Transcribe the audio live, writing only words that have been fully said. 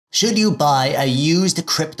Should you buy a used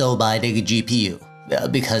crypto mining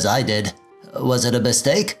GPU? Because I did. Was it a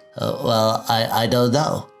mistake? Well, I don't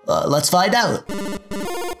know. Let's find out.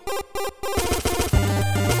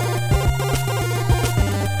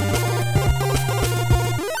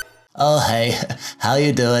 Oh hey, how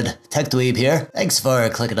you doing? TechDweeb here. Thanks for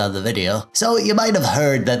clicking on the video. So you might have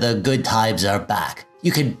heard that the good times are back.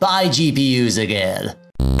 You can buy GPUs again.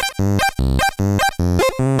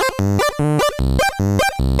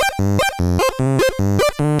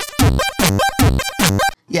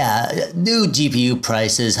 Yeah, new GPU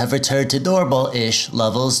prices have returned to normal-ish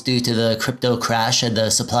levels due to the crypto crash and the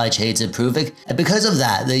supply chains improving, and because of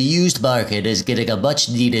that, the used market is getting a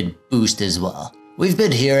much-needed boost as well. We've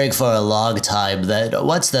been hearing for a long time that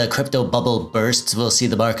once the crypto bubble bursts, we'll see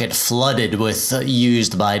the market flooded with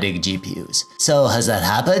used mining GPUs. So has that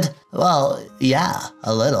happened? Well, yeah,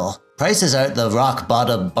 a little. Prices aren't the rock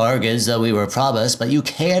bottom bargains that we were promised, but you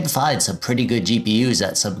can find some pretty good GPUs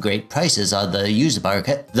at some great prices on the used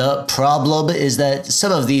market. The problem is that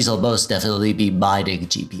some of these will most definitely be mining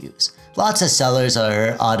GPUs. Lots of sellers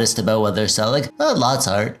are honest about what they're selling, well, lots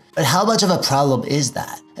aren't. But how much of a problem is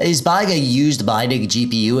that? Is buying a used mining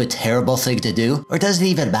GPU a terrible thing to do, or does it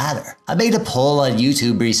even matter? I made a poll on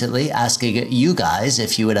YouTube recently asking you guys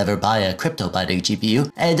if you would ever buy a crypto mining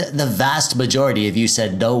GPU, and the vast majority of you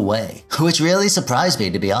said no way, which really surprised me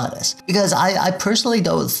to be honest, because I personally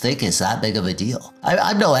don't think it's that big of a deal.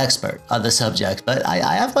 I'm no expert on the subject, but I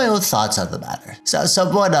have my own thoughts on the matter. So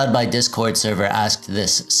someone on my Discord server asked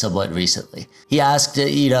this somewhat recently. He asked,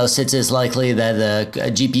 since it's likely that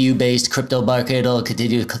the GPU-based crypto market will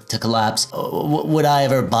continue to collapse, would I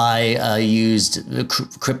ever buy a used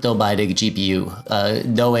crypto mining GPU,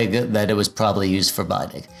 knowing that it was probably used for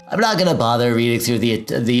mining? I'm not gonna bother reading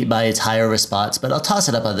through my entire response, but I'll toss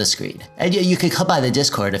it up on the screen. And you can come by the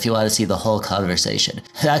Discord if you want to see the whole conversation.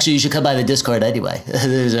 Actually, you should come by the Discord anyway.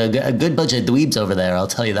 There's a good bunch of dweebs over there, I'll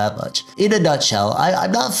tell you that much. In a nutshell,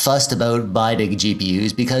 I'm not fussed about mining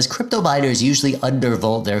GPUs because crypto miners usually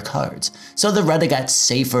undervolt their cards, so they're running at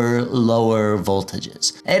safer, lower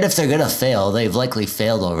voltages. And if they're gonna fail, they've likely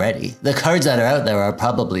failed already. The cards that are out there are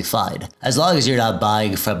probably fine. As long as you're not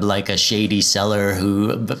buying from like a shady seller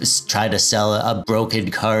who trying to sell a broken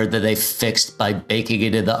card that they fixed by baking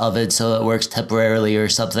it in the oven so it works temporarily or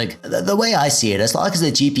something. The way I see it, as long as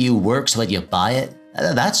the GPU works when you buy it,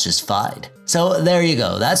 that's just fine. So there you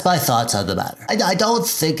go, that's my thoughts on the matter. I don't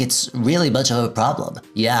think it's really much of a problem.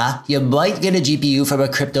 Yeah, you might get a GPU from a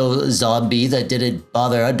crypto zombie that didn't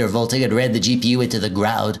bother undervolting and ran the GPU into the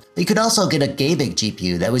ground. But you could also get a gaming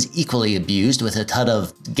GPU that was equally abused with a ton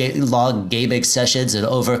of long gaming sessions and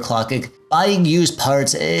overclocking. Buying used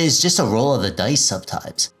parts is just a roll of the dice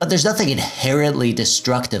sometimes. But there's nothing inherently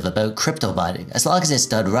destructive about crypto mining, as long as it's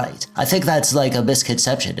done right. I think that's like a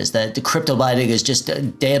misconception, is that the crypto mining is just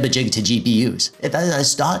damaging to GPUs.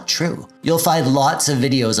 That's not true. You'll find lots of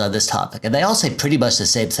videos on this topic, and they all say pretty much the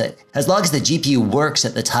same thing. As long as the GPU works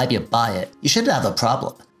at the time you buy it, you shouldn't have a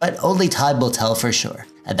problem. But only time will tell for sure.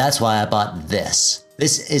 And that's why I bought this.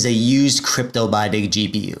 This is a used crypto mining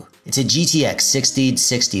GPU. It's a GTX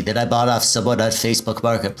 1660 that I bought off someone on Facebook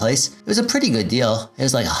Marketplace. It was a pretty good deal. It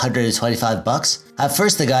was like 125 bucks. At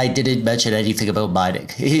first, the guy didn't mention anything about mining.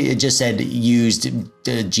 He just said used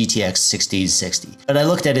GTX 1660. But I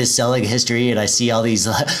looked at his selling history and I see all these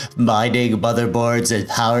mining motherboards and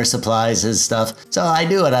power supplies and stuff. So I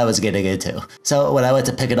knew what I was getting into. So when I went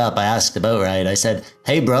to pick it up, I asked him outright. I said,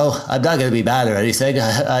 "Hey bro, I'm not gonna be mad or anything.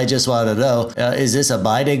 I just want to know, is this a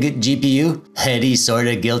mining GPU?" And he sort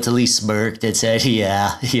of guiltily smirked and said,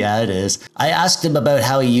 yeah, it is. I asked him about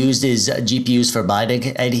how he used his GPUs for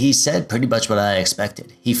mining, and he said pretty much what I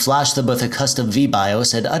expected. He flashed them with a custom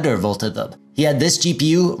VBIOS and undervolted them. He had this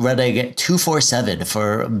GPU running 247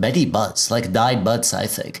 for many months, like 9 months I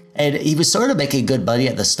think. And he was sort of making good money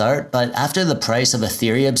at the start, but after the price of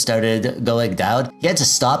Ethereum started going down, he had to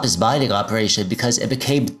stop his mining operation because it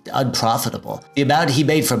became unprofitable. The amount he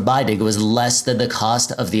made from mining was less than the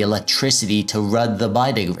cost of the electricity to run the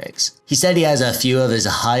mining rigs. He said he has a few of his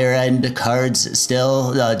higher end cards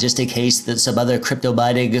still, just in case that some other crypto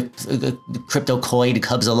mining, crypto coin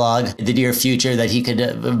comes along in the near future that he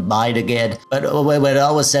could mine again. But when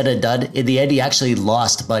all was said and done, in the end he actually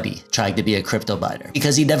lost money trying to be a crypto miner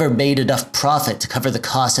because he never made enough profit to cover the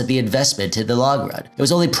cost of the investment in the long run. It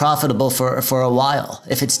was only profitable for a while.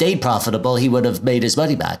 If it stayed profitable, he would have made his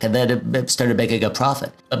money back and then it started making a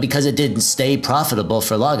profit. But because it didn't stay profitable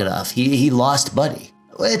for long enough, he lost money.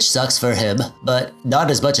 which sucks for him, but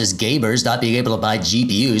not as much as gamers not being able to buy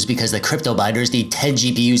GPUs because the crypto miners need 10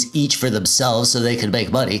 GPUs each for themselves so they can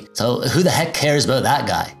make money. So who the heck cares about that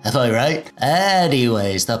guy? Am I right?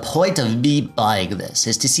 Anyways, the point of me buying this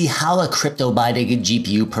is to see how a crypto mining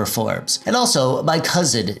GPU performs. And also, my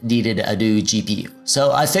cousin needed a new GPU.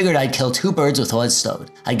 So I figured I'd kill two birds with one stone.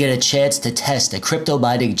 I'd get a chance to test a crypto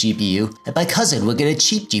mining GPU, and my cousin would get a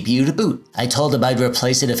cheap GPU to boot. I told him I'd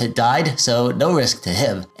replace it if it died, so no risk to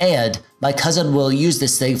him. And my cousin will use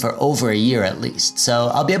this thing for over a year at least,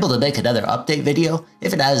 so I'll be able to make another update video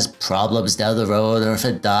if it has problems down the road, or if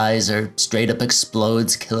it dies or straight up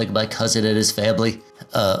explodes, killing my cousin and his family.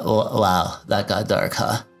 Wow, that got dark,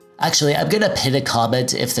 huh? Actually, I'm gonna pin a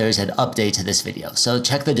comment if there's an update to this video, so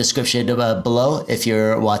check the description below if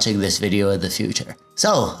you're watching this video in the future.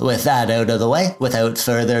 So, with that out of the way, without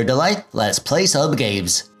further delay, let's play some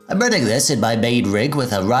games. I'm running this in my main rig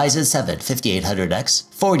with a Ryzen 7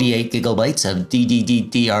 5800X, 48GB of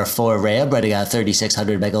DDR4 RAM running at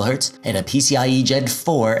 3600 MHz, and a PCIe Gen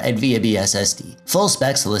 4 NVMe SSD. Full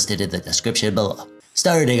specs listed in the description below.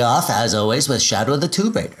 Starting off, as always, with Shadow of the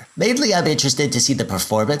Tomb Raider. Mainly, I'm interested to see the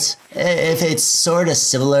performance, if it's sorta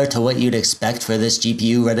similar to what you'd expect for this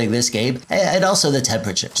GPU running this game, and also the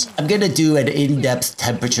temperatures. I'm gonna do an in-depth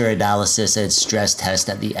temperature analysis and stress test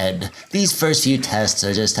at the end. These first few tests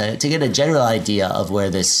are just to get a general idea of where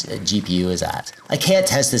this GPU is at. I can't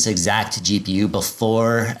test this exact GPU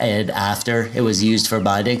before and after it was used for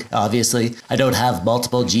mining, obviously. I don't have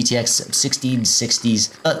multiple GTX 1660s,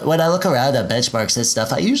 but when I look around at benchmarks and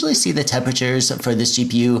stuff, I usually see the temperatures for this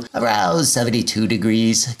GPU around 72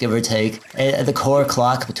 degrees, give or take, and the core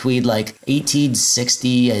clock between like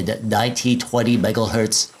 1860 and 1920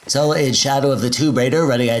 megahertz. So in Shadow of the Tomb Raider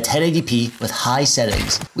running at 1080p with high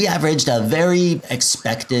settings, we averaged a very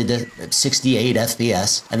expected 68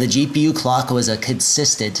 FPS, and the GPU clock was a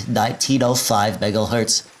consistent 1905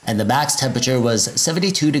 megahertz, and the max temperature was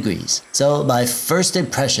 72 degrees. So my first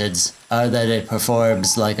impressions are that it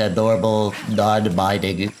performs like a normal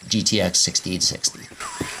non-mining GTX 1660.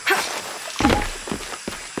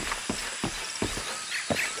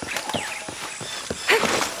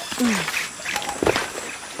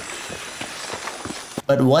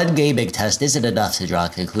 But one gaming test isn't enough to draw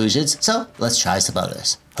conclusions, so let's try some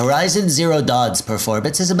others. Horizon Zero Dawn's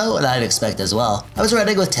performance is about what I'd expect as well. I was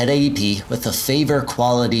running with 1080p with the favor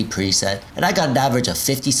quality preset, and I got an average of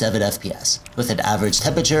 57 FPS, with an average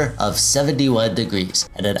temperature of 71 degrees,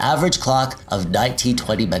 and an average clock of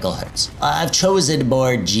 1920 MHz. I've chosen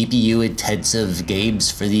more GPU intensive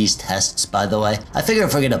games for these tests, by the way. I figure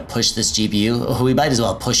if we're gonna push this GPU, we might as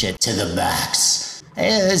well push it to the max.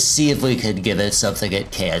 And see if we could give it something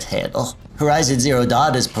it can't handle. Horizon Zero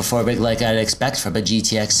Dawn is performing like I'd expect from a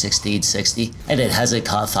GTX 1660, and it hasn't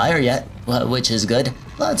caught fire yet, which is good.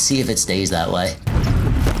 Let's see if it stays that way.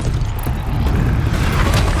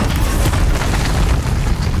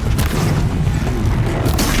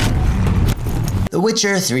 The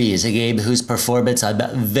Witcher 3 is a game whose performance I'm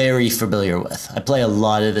very familiar with. I play a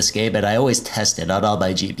lot of this game and I always test it on all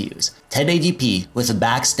my GPUs. 1080p with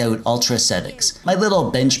maxed out ultra settings. My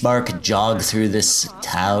little benchmark jog through this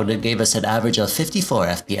town gave us an average of 54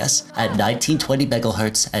 FPS at 1920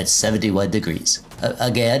 MHz at 71 degrees.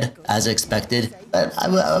 Again, as expected, but I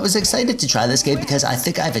was excited to try this game because I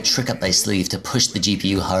think I have a trick up my sleeve to push the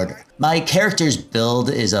GPU harder. My character's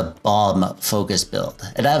build is a bomb-focused build,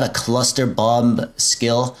 and I have a cluster bomb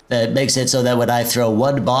skill that makes it so that when I throw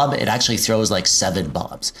one bomb, it actually throws like 7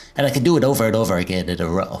 bombs, and I can do it over and over again in a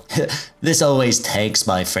row. This always tanks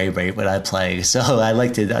my frame rate when I'm playing, so I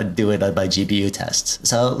like to do it on my GPU tests.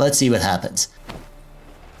 So let's see what happens.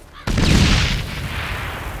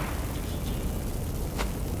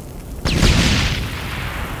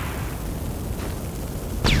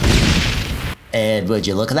 And would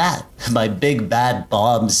you look at that? My big bad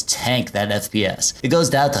bombs tank that FPS. It goes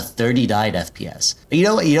down to 39 FPS. But you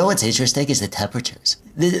know what's interesting is the temperatures.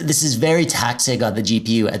 This is very taxing on the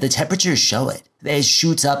GPU, and the temperatures show it. It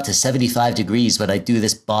shoots up to 75 degrees when I do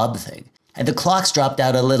this bomb thing. And the clock's dropped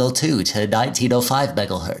down a little too, to 1905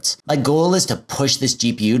 MHz. My goal is to push this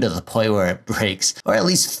GPU to the point where it breaks, or at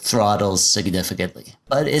least throttles significantly.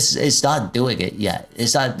 But it's not doing it yet.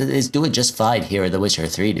 It's doing just fine here in The Witcher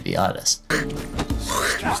 3, to be honest. If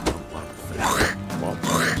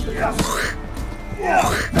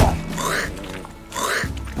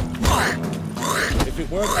it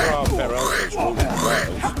weren't for our Ferel's ruling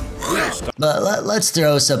wells, But let's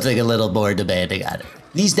throw something a little more demanding at it.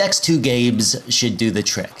 These next two games should do the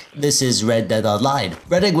trick. This is Red Dead Online.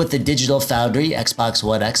 Running with the Digital Foundry Xbox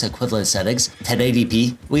One X equivalent settings,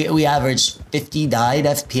 1080p, we averaged 59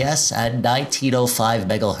 FPS at 1905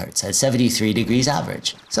 MHz at 73 degrees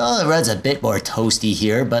average. So it runs a bit more toasty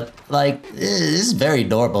here, but like, this is very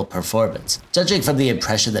normal performance. Judging from the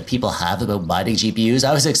impression that people have about mining GPUs,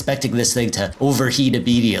 I was expecting this thing to overheat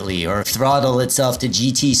immediately or throttle itself to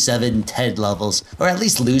GT 710 levels, or at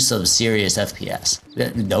least lose some serious FPS.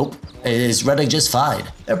 Nope, it is running just fine.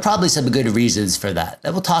 There are probably some good reasons for that,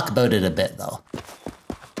 and we'll talk about it in a bit though.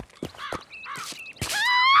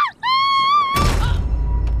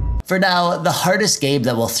 For now, the hardest game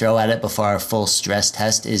that we'll throw at it before our full stress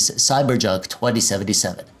test is Cyberpunk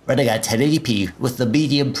 2077, running at 1080p with the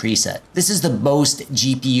medium preset. This is the most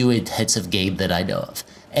GPU intensive game that I know of,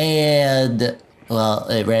 and well,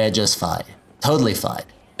 it ran just fine. Totally fine.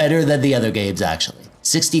 Better than the other games actually.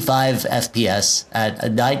 65 FPS at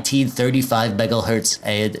 1935 MHz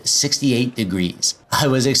and 68 degrees. I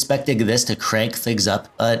was expecting this to crank things up,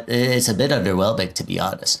 but it's a bit underwhelming to be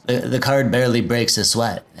honest. The card barely breaks a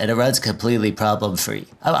sweat, and it runs completely problem-free.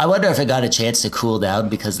 I wonder if it got a chance to cool down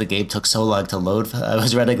because the game took so long to load. I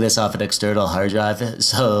was running this off an external hard drive,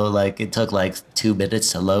 so like it took like 2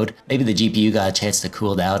 minutes to load. Maybe the GPU got a chance to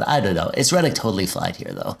cool down, I don't know. It's running totally fine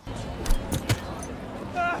here though.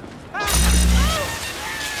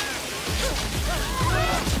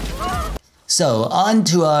 So, on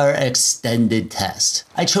to our extended test.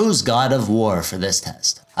 I chose God of War for this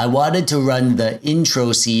test. I wanted to run the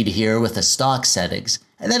intro seed here with the stock settings,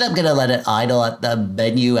 and then I'm gonna let it idle at the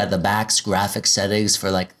menu at the max graphics settings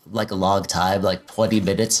for like a long time, like 20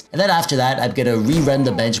 minutes. And then after that, I'm gonna rerun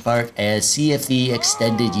the benchmark and see if the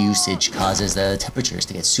extended usage causes the temperatures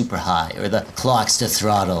to get super high, or the clocks to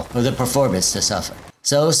throttle, or the performance to suffer.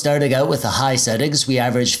 So starting out with the high settings, we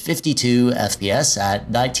averaged 52 FPS at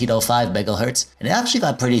 1905 MHz, and it actually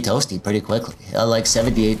got pretty toasty pretty quickly, like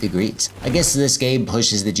 78 degrees. I guess this game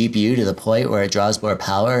pushes the GPU to the point where it draws more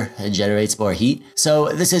power and generates more heat, so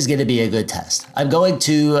this is going to be a good test. I'm going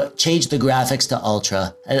to change the graphics to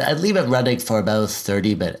Ultra, and leave it running for about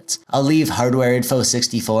 30 minutes. I'll leave Hardware Info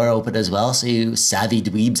 64 open as well, so you savvy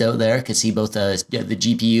dweebs out there can see both the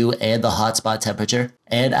GPU and the hotspot temperature.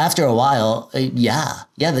 And after a while, yeah,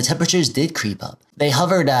 the temperatures did creep up. They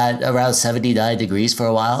hovered at around 79 degrees for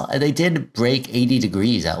a while, and they did break 80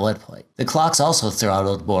 degrees at one point. The clocks also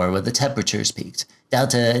throttled more when the temperatures peaked, down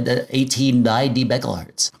to 1890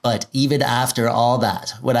 MHz. But even after all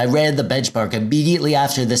that, when I ran the benchmark immediately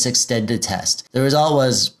after this extended test, the result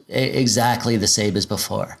was exactly the same as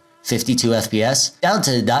before. 52 FPS, down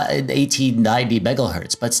to 1890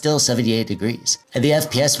 MHz, but still 78 degrees. And the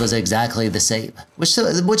FPS was exactly the same,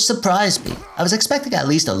 which surprised me. I was expecting at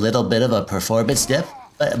least a little bit of a performance dip,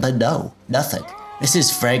 but no, nothing. This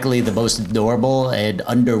is frankly the most normal and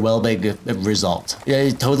underwhelming result.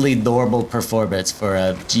 Totally normal performance for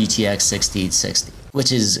a GTX 1660,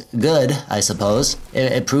 which is good, I suppose.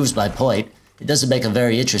 It proves my point. It doesn't make a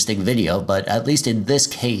very interesting video, but at least in this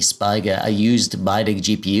case, buying a used mining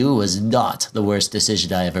GPU was not the worst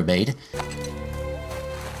decision I ever made.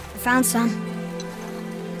 I found some.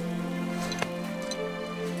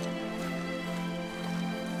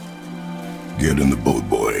 Get in the boat,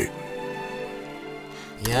 boy.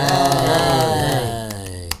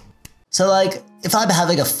 Yay! So like, if I'm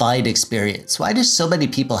having a fine experience, why do so many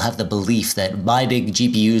people have the belief that mining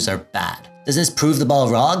GPUs are bad? Does this prove them all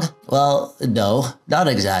wrong? Well, no, not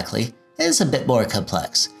exactly. It's a bit more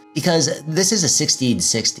complex. Because this is a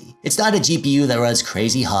 1660. It's not a GPU that runs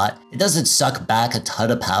crazy hot. It doesn't suck back a ton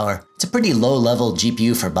of power. It's a pretty low-level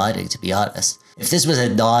GPU for mining, to be honest. If this was a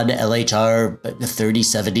non-LHR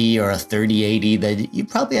 3070 or a 3080, then you'd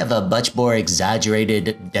probably have a much more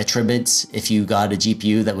exaggerated detriments if you got a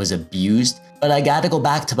GPU that was abused. But I gotta go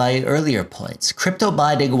back to my earlier points. Crypto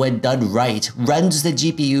mining, when done right, runs the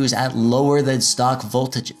GPUs at lower than stock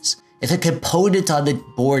voltages. If a component on the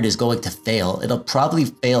board is going to fail, it'll probably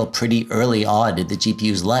fail pretty early on in the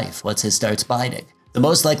GPU's life once it starts mining. The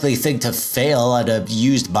most likely thing to fail on a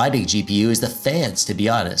used mining GPU is the fans, to be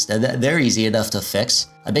honest, and they're easy enough to fix.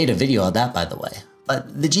 I made a video on that, by the way.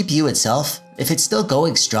 But the GPU itself, if it's still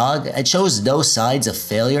going strong and shows no signs of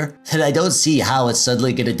failure, then I don't see how it's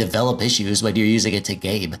suddenly going to develop issues when you're using it to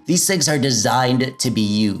game. These things are designed to be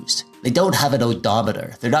used. They don't have an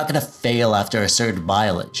odometer. They're not going to fail after a certain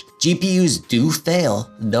mileage. GPUs do fail,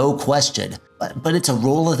 no question, but it's a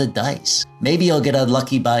roll of the dice. Maybe you'll get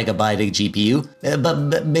unlucky buying a mining GPU,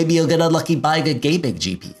 but maybe you'll get unlucky buying a gaming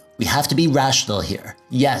GPU. We have to be rational here.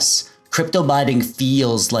 Yes, crypto mining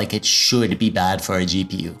feels like it should be bad for a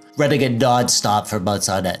GPU, running it non-stop for months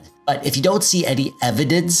on end. But if you don't see any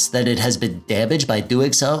evidence that it has been damaged by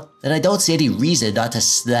doing so, then I don't see any reason not to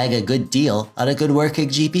snag a good deal on a good working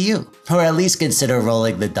GPU. Or at least consider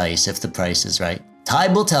rolling the dice if the price is right.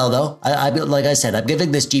 Time will tell though. Like I said, I'm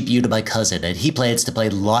giving this GPU to my cousin and he plans to play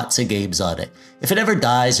lots of games on it. If it ever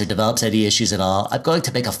dies or develops any issues at all, I'm going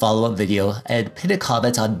to make a follow-up video and pin a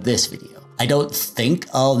comment on this video. I don't think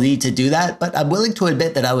I'll need to do that, but I'm willing to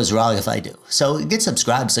admit that I was wrong if I do. So get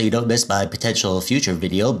subscribed so you don't miss my potential future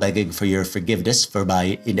video begging for your forgiveness for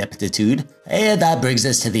my ineptitude. And that brings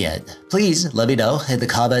us to the end. Please let me know in the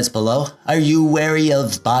comments below. Are you wary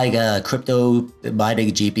of buying a crypto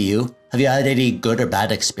mining GPU? Have you had any good or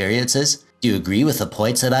bad experiences? Do you agree with the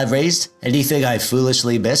points that I've raised? Anything I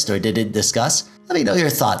foolishly missed or didn't discuss? Let me know your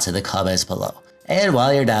thoughts in the comments below. And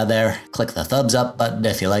while you're down there, click the thumbs up button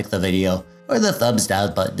if you liked the video, or the thumbs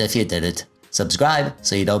down button if you didn't. Subscribe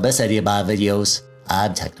so you don't miss any of my videos.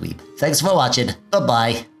 I'm TechDweeb. Thanks for watching.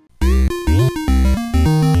 Bye-bye.